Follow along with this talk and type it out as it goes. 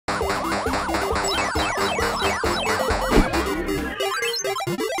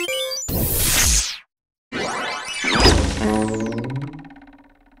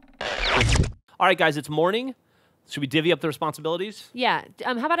All right, guys, it's morning. Should we divvy up the responsibilities? Yeah.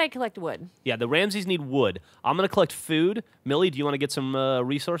 How about I collect wood? Yeah, the Ramseys need wood. I'm going to collect food. Millie, do you want to get some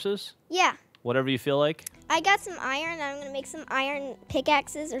resources? Yeah. Whatever you feel like. I got some iron. I'm going to make some iron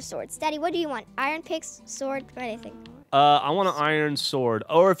pickaxes or swords. Daddy, what do you want? Iron picks, sword, what do you think? I want an iron sword.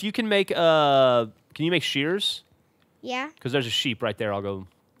 Or if you can make, can you make shears? Yeah. Because there's a sheep right there. I'll go.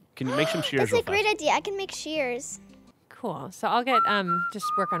 Can you make some shears That's real a great fast? idea. I can make shears. Cool. So I'll get just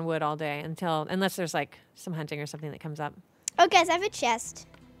work on wood all day unless there's like some hunting or something that comes up. Oh, guys, I have a chest.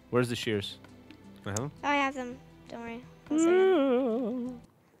 Where's the shears? Can I have them? Oh, I have them. Don't worry. One second.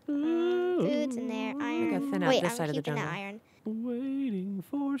 Food's in there. Iron. go thin out Wait, this I'm side of the keeping that jungle. iron. Waiting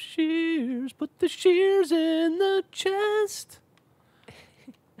for shears. Put the shears in the chest.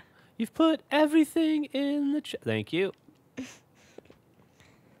 You've put everything in the chest. Thank you.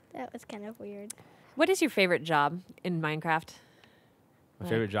 That was kind of weird. What is your favorite job in Minecraft? My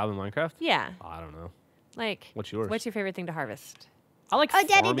favorite job in Minecraft? Yeah. I don't know. Like, What's yours? what's your favorite thing to harvest? I like Oh,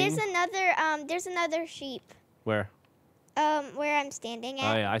 Daddy, farming. there's another sheep. Where? Where I'm standing Oh,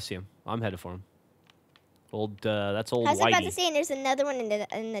 at. yeah, I see him. I'm headed for him. That's old I was about to Whitey. say, and there's another one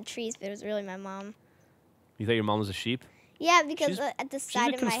in the trees, but it was really my mom. You thought your mom was a sheep? Yeah, because She's- at the she's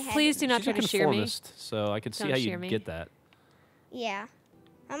side a of my head. Please do not She's try a to shear me. conformist, so I could see Don't how shear you me. get that. Yeah.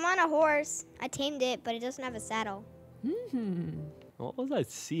 I'm on a horse. I tamed it, but it doesn't have a saddle. What was I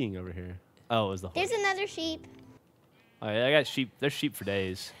seeing over here? Oh, it was the horse. There's another sheep. Oh, yeah, I got sheep. There's sheep for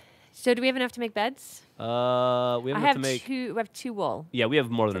days. So do we have enough to make beds? We have I enough have to make. two. We have 2 wool Yeah, we have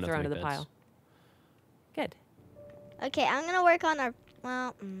more than to enough throw to into make the beds. pile. Good. Okay, I'm gonna work on our.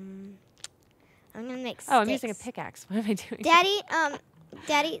 Well, I'm gonna make. Oh, I'm using a sticks. pickaxe. What am I doing? Daddy. So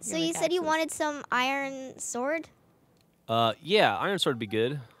Gonna you make said you axes. wanted some iron sword. Yeah, iron sword would be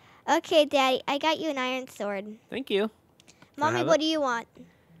good. Okay, Daddy, I got you an iron sword. Thank you. I Mommy, have what it? do you want?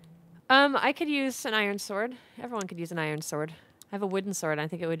 I could use an iron sword. Everyone could use an iron sword. I have a wooden sword. I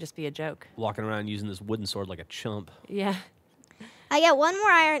think it would just be a joke. Walking around using this wooden sword like a chump. Yeah. I got one more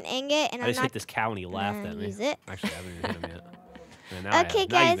iron ingot, and I I'm just not. hit this cow and he laughed at me. use it. Actually, I haven't even hit him yet. And now I Okay, have.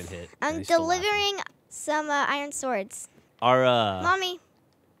 Now you've guys, been hit, and I'm he's still laughing. delivering some iron swords. Our Mommy,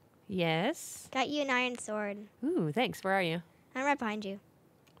 Yes. got you an iron sword. Ooh, thanks. Where are you? I'm right behind you.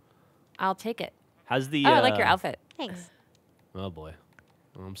 I'll take it. how's the? Oh, I like your outfit. Thanks. Oh boy,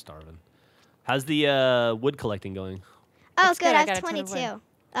 I'm starving. How's the wood collecting going? Oh, It's good. good, I I got have a ton of wood. 22.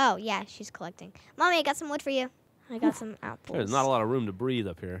 Oh, yeah, she's collecting. Mommy, I got some wood for you. I got some apples. There's not a lot of room to breathe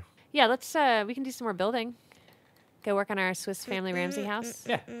up here. Yeah, let's. We can do some more building. Go work on our Swiss Family Ramsey house.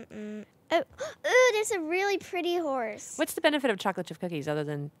 Yeah. Oh, ooh, there's a really pretty horse. What's the benefit of chocolate chip cookies other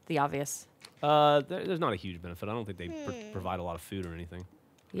than the obvious? There's not a huge benefit. I don't think they provide a lot of food or anything.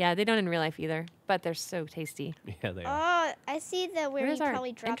 Yeah, they don't in real life either, but they're so tasty. Yeah, they are. Oh, I see where Where's you our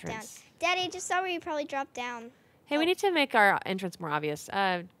probably dropped entrance? down. Daddy, I just saw where you probably dropped down. Hey, we need to make our entrance more obvious.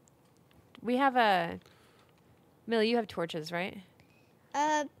 We have a... Millie, you have torches, right?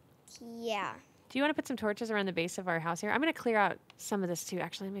 Yeah. Do you want to put some torches around the base of our house here? I'm going to clear out some of this too.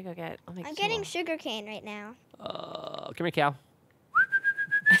 Actually, let me go get... I'll make I'm some getting more. sugarcane right now. Come here, cow.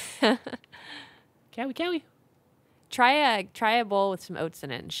 Cowie, cowie. Try a bowl with some oats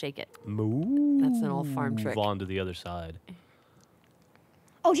in it and shake it. Move. That's an old farm trick. On to the other side.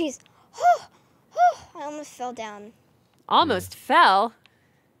 Oh, jeez. I almost fell down. Almost fell.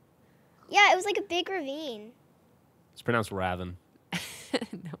 Yeah, it was like a big ravine. It's pronounced Raven.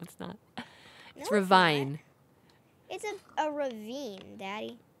 No, it's not. No, It's not. ravine. It's a ravine,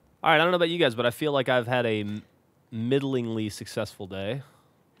 Daddy. All right, I don't know about you guys, but I feel like I've had a middlingly successful day.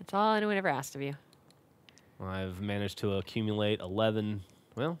 That's all anyone ever asked of you. I've managed to accumulate 11,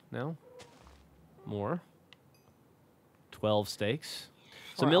 well, no, more. 12 steaks.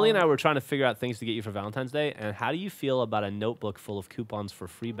 So For Millie and all- I were trying to figure out things to get you for Valentine's Day, and how do you feel about a notebook full of coupons for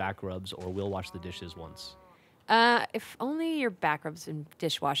free back rubs or we'll wash the dishes once? If only your back rubs and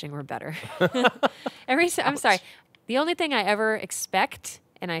dishwashing were better. I'm sorry. The only thing I ever expect,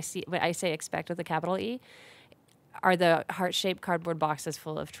 and I say expect with a capital E, are the heart-shaped cardboard boxes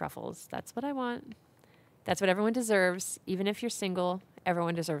full of truffles. That's what I want. That's what everyone deserves. Even if you're single,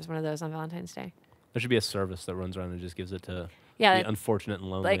 everyone deserves one of those on Valentine's Day. There should be a service that runs around and just gives it to Yeah, the unfortunate and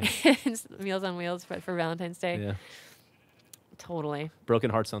lonely. like it's Meals on Wheels for Valentine's Day. Yeah. Totally. Broken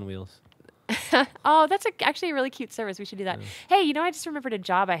Hearts on Wheels. Oh, that's actually a really cute service. We should do that. Hey, I just remembered a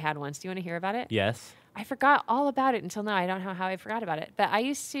job I had once. Do you want to hear about it? Yes. I forgot all about it until now. I don't know how I forgot about it. But I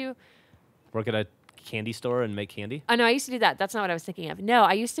used to... Work at a candy store and make candy? Oh, no, I used to do that. That's not what I was thinking of. No,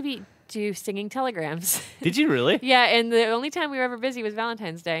 I used to do singing telegrams. Did you really? Yeah, and the only time we were ever busy was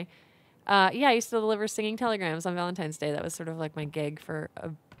Valentine's Day. Yeah, I used to deliver singing telegrams on Valentine's Day. That was sort of like my gig for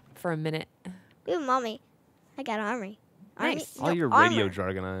a minute. Ooh, mommy. I got army. Army? Nice. All your armor. radio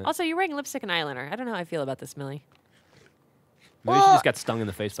jargon. Also, you're wearing lipstick and eyeliner. I don't know how I feel about this, Millie. Maybe she Well, just got stung in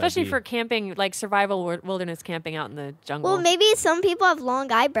the face by a Especially bee. for camping, like survival wilderness camping out in the jungle. Well, maybe some people have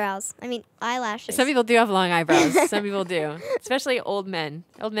long eyebrows. I mean, eyelashes. Some people do have long eyebrows. Some people do. Especially old men.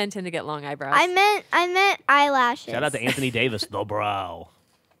 Old men tend to get long eyebrows. I meant eyelashes. Shout out to Anthony Davis, the bro.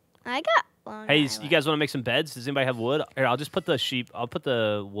 I got long Hey, eyelashes. you guys want to make some beds? Does anybody have wood? Here, I'll just put the sheep. I'll put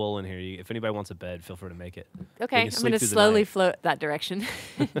the wool in here. If anybody wants a bed, feel free to make it. Okay, can I'm sleep going to through the slowly night. float that direction.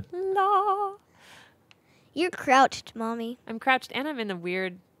 La. You're crouched, mommy. I'm crouched and I'm in a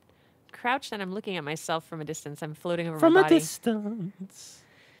weird crouched and I'm looking at myself from a distance. I'm floating over From my a body. distance.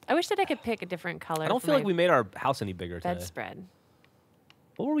 I wish that I could pick a different color. I don't for feel like my we made our house any bigger today. bedspread.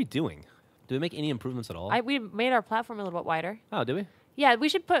 What were we doing? Did we make any improvements at all? We made our platform a little bit wider. Oh, did we? Yeah, we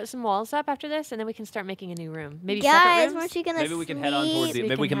should put some walls up after this, and then we can start making a new room. Maybe Guys, separate rooms. weren't you gonna Maybe we can head on towards sleep? the. We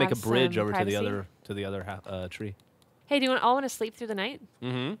Maybe we can can make a have bridge some over privacy. to the other tree. Hey, do you all want to sleep through the night?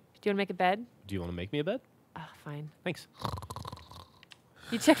 Mm-hmm. Do you want to make a bed? Do you want to make me a bed? Oh, fine. Thanks.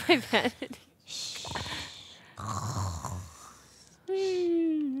 You check my bed.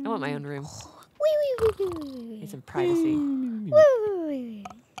 I want my own room. Wee, wee, wee, wee, wee, Need some privacy. wee, wee, wee.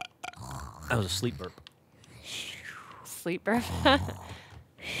 That was a sleep burp. Sleep burp.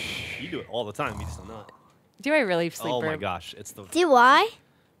 You do it all the time. You just don't know it. Do I really sleep Oh burp? my gosh, it's the. Do I?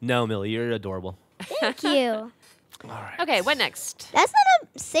 No, Millie, you're adorable. Thank you. All right. Okay, what next? That's not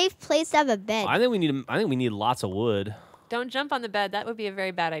a safe place to have a bed. I think we need lots of wood. Don't jump on the bed. That would be a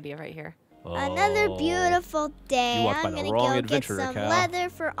very bad idea right here. Another Oh. beautiful day. You walked by I'm the gonna wrong go get adventurer, some Cal. leather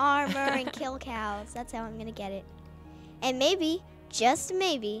for armor and kill cows. That's how I'm gonna get it. And maybe, just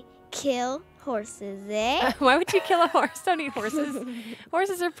maybe, kill horses, eh? Why would you kill a horse? Don't eat horses.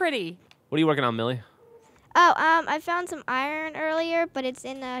 Horses are pretty. What are you working on, Millie? Oh, I found some iron earlier, but it's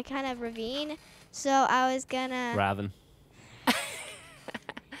in a kind of ravine. So I was gonna. Raven.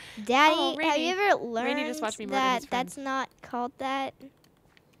 Daddy, Oh, have Rainy. you ever learned Rainy just watched me murder that his friend. that's not called that?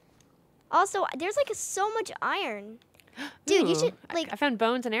 Also, there's like so much iron. Dude, you Ooh, should like. I found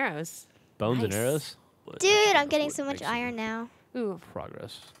bones and arrows. Bones and Nice. arrows. Dude, I'm getting so much iron now. Ooh.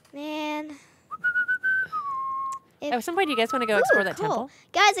 Progress. Man. At some point, do you guys want to go explore that cool. temple?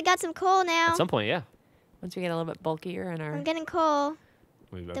 Guys, I got some coal now. At some point, yeah. Once we get a little bit bulkier in our. I'm getting coal.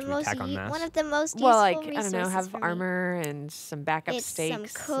 We The should we most attack on mass. one of the most Well, like, useful I don't know, resources have for me. armor and some backup It's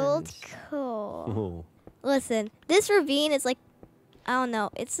stakes. some cold and- coal. Ooh. Listen, this ravine is like, I don't know,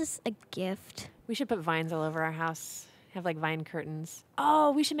 it's just a gift. We should put vines all over our house. Have like vine curtains.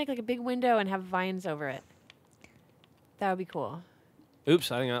 Oh, we should make like a big window and have vines over it. That would be cool.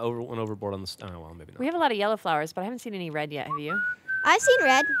 Oops, I think I went overboard on this. Oh, well, maybe not. We have a lot of yellow flowers, but I haven't seen any red yet. Have you? I've seen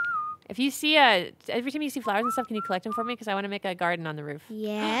red. If you see every time you see flowers and stuff, can you collect them for me? Because I want to make a garden on the roof.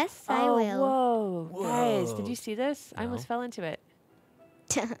 Yes, I Oh, will. Whoa. Guys, did Whoa. you see this? I almost No. fell into it.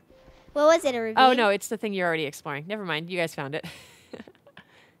 What was it, a ravine? Oh, no, it's the thing you're already exploring. Never mind. You guys found it.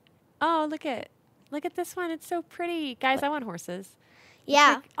 Oh, look at this one. It's so pretty. Guys, I want horses. It's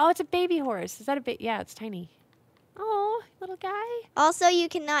Yeah. like- oh, it's a baby horse. Is that a yeah, it's tiny. Oh, little guy. Also, you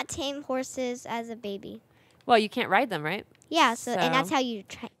cannot tame horses as a baby. Well, you can't ride them, right? Yeah, so and that's So- how you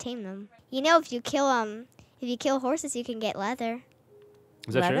tame them. You know, if you kill horses, you can get leather.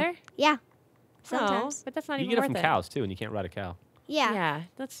 Is that Leather? true? Yeah. No, Sometimes. but that's not You even get it worth from it. cows too, and you can't ride a cow. Yeah. Yeah,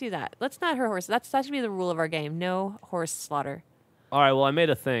 let's do that. Let's not hurt horses. That should be the rule of our game. No horse slaughter. All right. Well, I made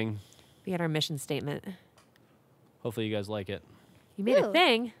a thing. Be at our mission statement. Hopefully, you guys like it. You made a Ooh.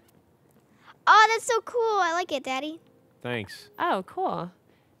 thing. Oh, that's so cool. I like it, Daddy. Thanks. Oh, cool.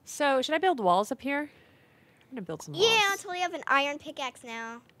 So, should I build walls up here? I'm gonna build some walls. Yeah, I totally have an iron pickaxe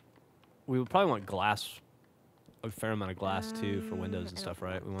now. We would probably want glass, a fair amount of glass too, for windows I and don't stuff,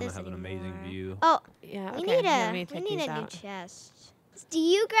 right? We want this to have an amazing anymore. view. Oh, Yeah. we Okay. need let a me take these new out. chest. Do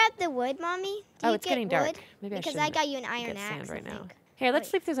you grab the wood, Mommy? Do Oh, you it's get getting dark. wood? Maybe Because I I should got you an iron get axe sand right I now. think. Here, let's Wait.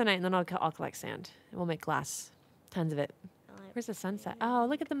 sleep through the night, and then I'll collect sand, and we'll make glass. Tons of it. Where's the sunset? Oh,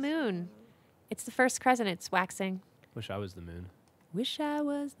 look at the moon. It's the first crescent. It's waxing. Wish I was the moon. Wish I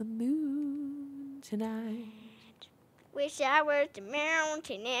was the moon tonight. Wish I was the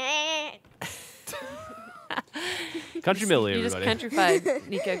mountain. Country Millie, You just everybody. countrified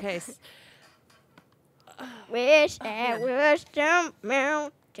Nico Case. Wish I was the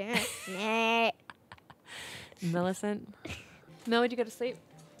mountain. Millicent. Mel, would you go to sleep?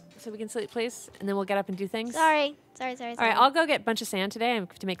 So we can sleep, please? And then we'll get up and do things? Sorry. All right, I'll go get a bunch of sand today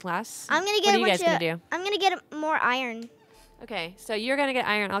to make glass. I'm gonna What get are a you bunch guys gonna of. do? I'm gonna get more iron. Okay, so you're gonna get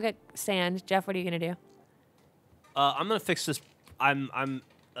iron. I'll get sand. Jeff, what are you gonna do? I'm gonna fix this. I'm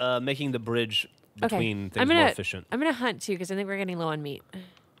making the bridge Okay, between things I'm more gonna efficient. I'm gonna hunt too because I think we're getting low on meat.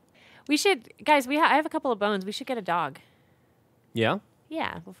 We should, guys. I have a couple of bones. We should get a dog. Yeah.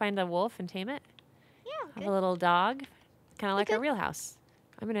 Yeah, we'll find a wolf and tame it. Yeah, Have good. a little dog, kind of like our Okay. real house.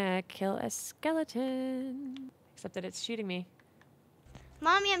 I'm gonna kill a skeleton, except that it's shooting me.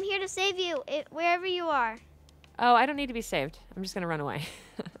 Mommy, I'm here to save you, wherever you are. Oh, I don't need to be saved. I'm just gonna run away.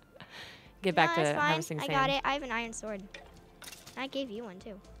 Get back No, to it's fine. harvesting I sand. got it. I have an iron sword. I gave you one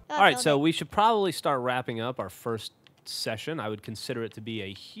too. Oh, All right, killed so it. we should probably start wrapping up our first session. I would consider it to be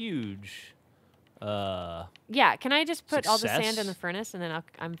a huge. Yeah, can I just put all the sand in Success. the furnace and then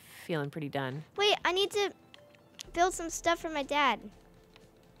I'm feeling pretty done. Wait, I need to build some stuff for my dad.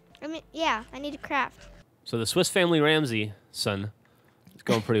 I mean, yeah, I need to craft. So the Swiss Family Ramsey, son, it's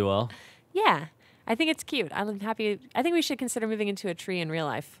going pretty well. Yeah, I think it's cute. I'm happy. I think we should consider moving into a tree in real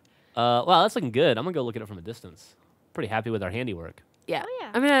life. Wow, that's looking good. I'm gonna go look at it from a distance. Pretty happy with our handiwork. Yeah. Oh,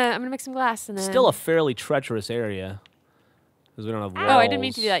 yeah. I'm gonna make some glass and then. Still a fairly treacherous area because we don't have walls. Oh, I didn't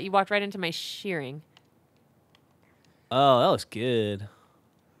mean to do that. You walked right into my shearing. Oh, that was good.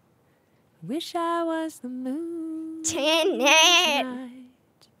 Wish I was the moon. Dang it. tonight.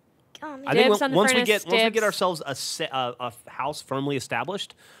 Oh, man. I think Dibs on the once we furnace, get dibs. ourselves a house firmly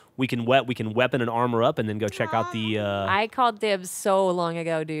established, we can weapon and armor up and then go check out the. I called dibs so long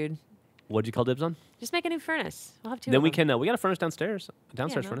ago, dude. What'd you call dibs on? Just make a new furnace. We'll have two. Then of we them. can we got a furnace downstairs no.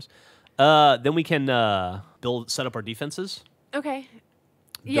 furnace. Then we can set up our defenses, Okay.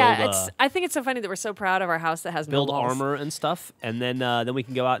 Yeah, build, it's. I think it's so funny that we're so proud of our house that has build no walls. armor and stuff, and then we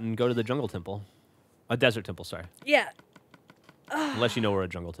can go out and go to the jungle temple, a desert temple. Sorry, Yeah, unless you know where a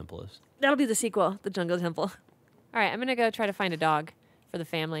jungle temple is. that'll be the sequel, the Jungle Temple. All right, I'm gonna go try to find a dog for the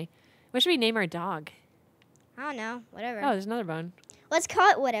family. What should we name our dog? I don't know. Whatever. Oh, there's another bone. Let's call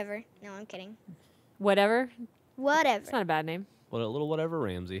it whatever. No, I'm kidding. Whatever. Whatever. It's not a bad name. What a little whatever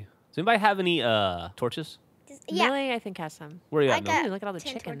Ramsey. Does anybody have any torches? Yeah. Millie, I think, has some. Where are you I at, Millie? got Ooh, look at all the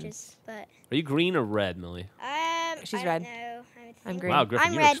 10 chickens. torches, but Are you green or red, Millie? She's I red. don't know. I'm green. Wow, Griffon,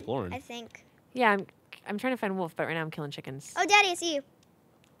 I'm you're red. exploring. I think. Yeah, I'm trying to find wolf, but right now I'm killing chickens. Oh, Daddy, I see you.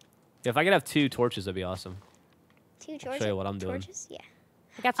 Yeah, if I could have 2 torches, that'd be awesome. 2 I'll torches. show you what I'm doing. Torches? Yeah.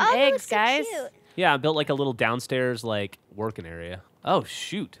 I got some Oh, eggs, looks so guys. cute. Yeah, I built like a little downstairs like working area. Oh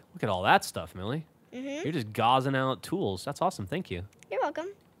shoot! Look at all that stuff, Millie. Mhm. You're just gauzing out tools. That's awesome. Thank you. You're welcome.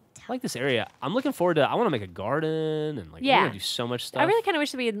 I like this area. I'm looking forward to. I want to make a garden and like Yeah. we're gonna do so much stuff. I really kind of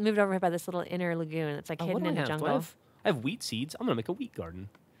wish that we had moved over by this little inner lagoon. It's like Oh, what hidden do in the I have? Do I jungle. I have wheat seeds. I'm gonna make a wheat garden.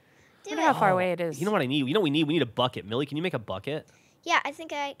 Do Wonder it. how far away it is. You know what I need? You know what we need? We need a bucket. Millie, can you make a bucket? Yeah, I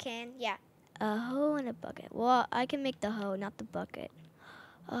think I can. Yeah. A hoe and a bucket. Well, I can make the hoe, not the bucket.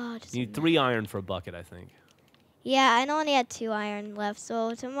 Oh, just You need 3 iron for a bucket, I think. Yeah, I only had 2 iron left,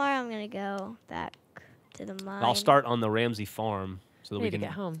 so tomorrow I'm gonna go back to the mine. I'll start on the Ramsey farm so that I we need to can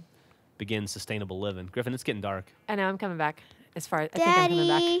get home. begin sustainable living. Griffin, it's getting dark. I know, I'm coming back. As far I think I'm coming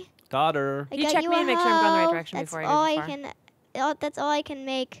back. Daddy, Daughter. I You got check you me a and make sure I'm going the right hoe. direction That's before I all go too I far. can. That's all I can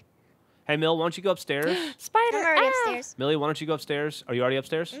make. Hey, Mill, why don't you go upstairs? Spider! I'm already ah! upstairs. Millie, why don't you go upstairs? Are you already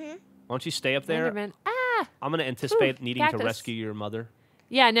upstairs? Mhm. Why don't you stay up there? Enderman. Ah! I'm gonna anticipate Ooh, needing to cactus. rescue your mother.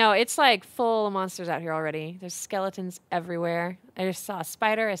 Yeah, no, it's like full of monsters out here already. There's skeletons everywhere. I just saw a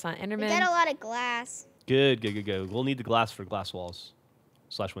spider. I saw an We Enderman. got a lot of glass. Good. We'll need the glass for glass walls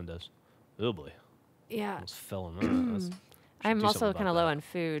 / windows. Oh boy, Yeah. almost fell on that. Should I'm do also something kind of about low that. on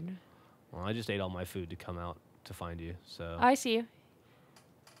food. Well, I just ate all my food to come out to find you. So Oh, I see you.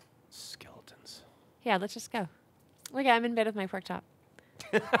 skeletons. Yeah, let's just go. Look, I'm in bed with my pork chop.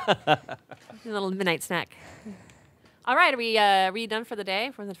 A little midnight snack. All right, are we done for the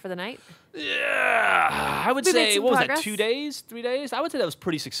day, for the night? Yeah, I would We made say some what was progress. that? 2 days, 3 days? I would say that was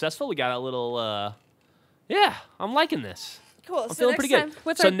pretty successful. We got a little. Yeah, I'm liking this. Cool. I'm feeling pretty good.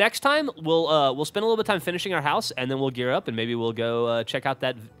 What's So our next time we'll spend a little bit of time finishing our house, and then we'll gear up, and maybe we'll go check out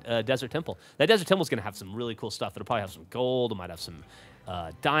that desert temple. That desert temple's gonna have some really cool stuff. It'll probably have some gold. It might have some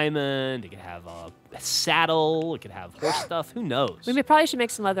diamond. It could have a saddle. It could have horse stuff. Who knows? probably should make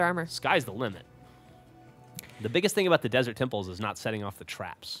some leather armor. Sky's the limit. The biggest thing about the desert temples is not setting off the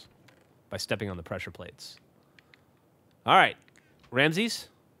traps by stepping on the pressure plates. All right, Ramses,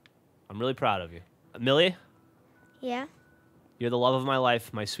 I'm really proud of you. Millie, Yeah. you're the love of my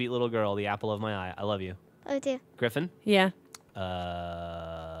life, my sweet little girl, the apple of my eye. I love you. Oh, too. Griffin, Yeah,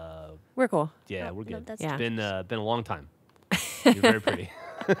 uh, we're cool. yeah, No, we're no, good. that's Yeah. It's been a long time. You're very pretty.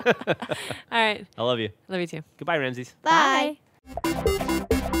 All right. I love you. Love you too. Goodbye, Ramses. Bye. Bye.